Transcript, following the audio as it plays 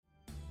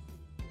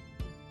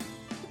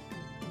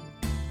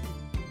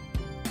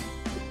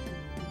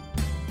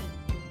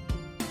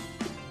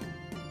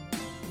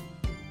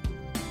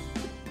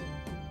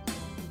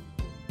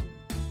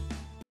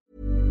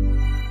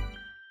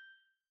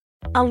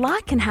A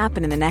lot can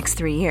happen in the next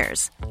 3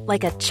 years.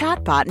 Like a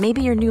chatbot may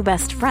be your new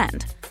best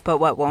friend. But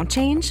what won't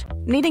change?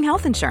 Needing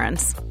health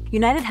insurance.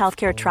 United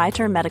Healthcare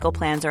Tri-Term Medical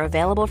Plans are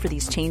available for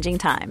these changing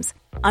times.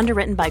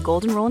 Underwritten by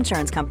Golden Rule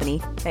Insurance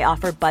Company, they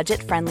offer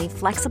budget-friendly,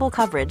 flexible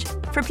coverage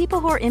for people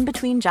who are in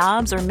between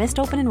jobs or missed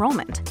open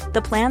enrollment.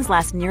 The plans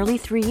last nearly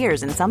 3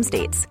 years in some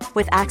states,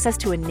 with access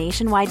to a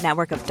nationwide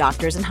network of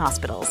doctors and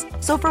hospitals.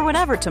 So for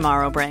whatever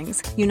tomorrow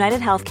brings,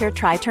 United Healthcare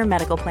Tri-Term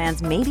Medical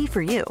Plans may be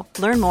for you.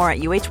 Learn more at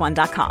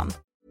uh1.com.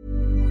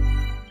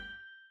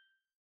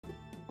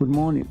 Good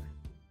morning.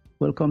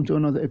 Welcome to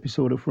another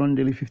episode of Run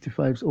Daily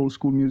 55's Old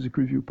School Music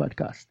Review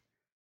podcast.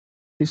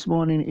 This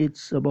morning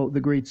it's about the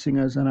great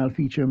singers, and I'll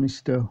feature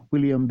Mr.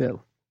 William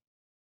Bell.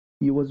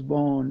 He was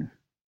born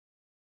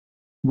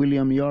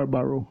William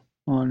Yarborough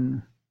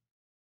on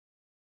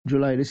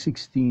July the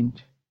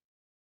 16th,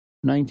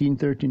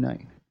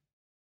 1939.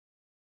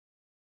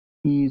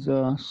 He's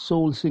a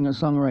soul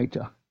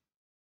singer-songwriter,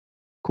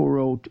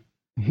 co-wrote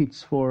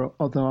hits for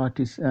other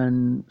artists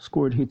and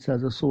scored hits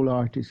as a solo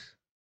artist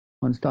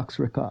on Stax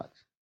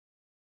Records.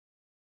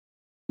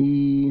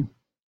 He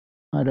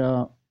had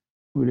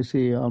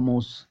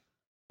almost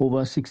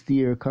over a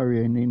 60-year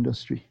career in the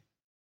industry.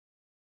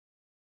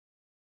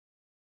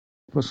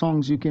 For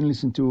songs you can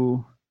listen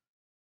to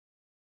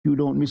You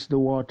Don't Miss the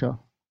Water,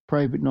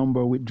 Private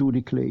Number with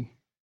Judy Clay,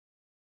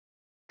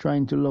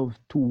 Trying to Love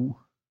 2,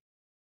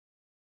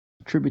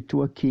 Tribute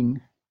to a King,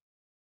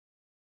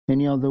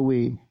 Any Other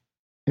Way,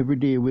 Every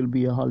Day Will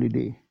Be a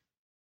Holiday,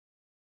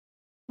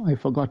 I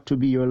Forgot to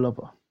Be Your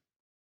Lover.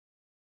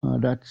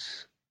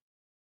 That's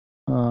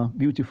a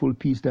beautiful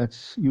piece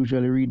that's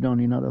usually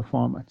redone in other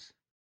formats.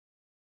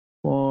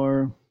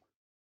 For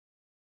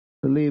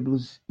the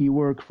labels, he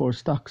worked for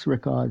Stax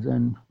Records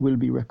and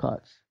Wilby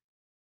Records,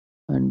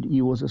 and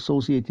he's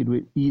associated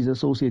with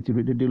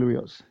the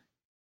Delirios,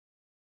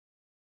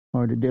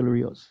 or the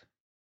Delirios,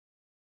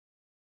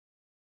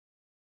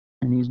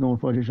 and he's known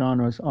for the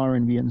genres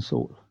R&B and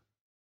soul.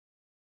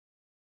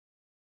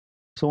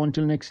 So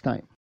until next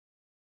time,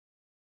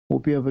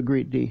 hope you have a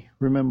great day.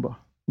 Remember,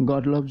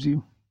 God loves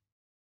you.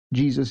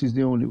 Jesus is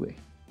the only way.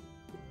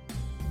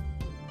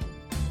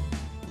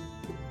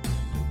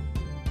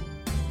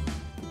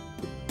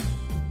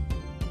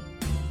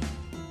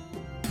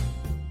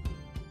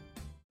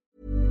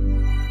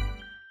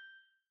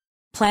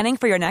 Planning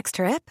for your next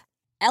trip?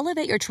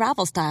 Elevate your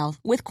travel style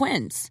with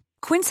Quince.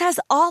 Quince has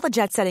all the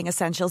jet-setting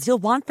essentials you'll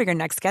want for your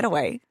next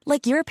getaway,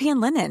 like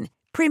European linen,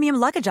 premium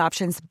luggage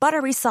options,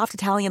 buttery soft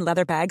Italian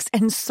leather bags,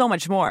 and so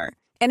much more.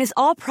 And is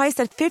all priced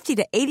at 50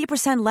 to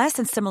 80% less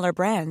than similar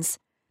brands.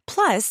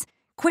 Plus,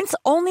 Quince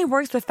only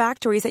works with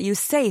factories that use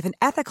safe and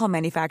ethical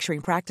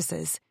manufacturing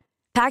practices.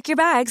 Pack your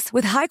bags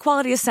with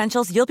high-quality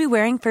essentials you'll be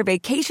wearing for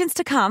vacations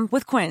to come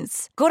with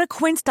Quince. Go to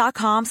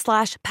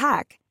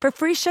quince.com/pack for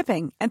free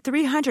shipping and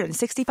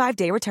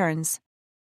 365-day returns.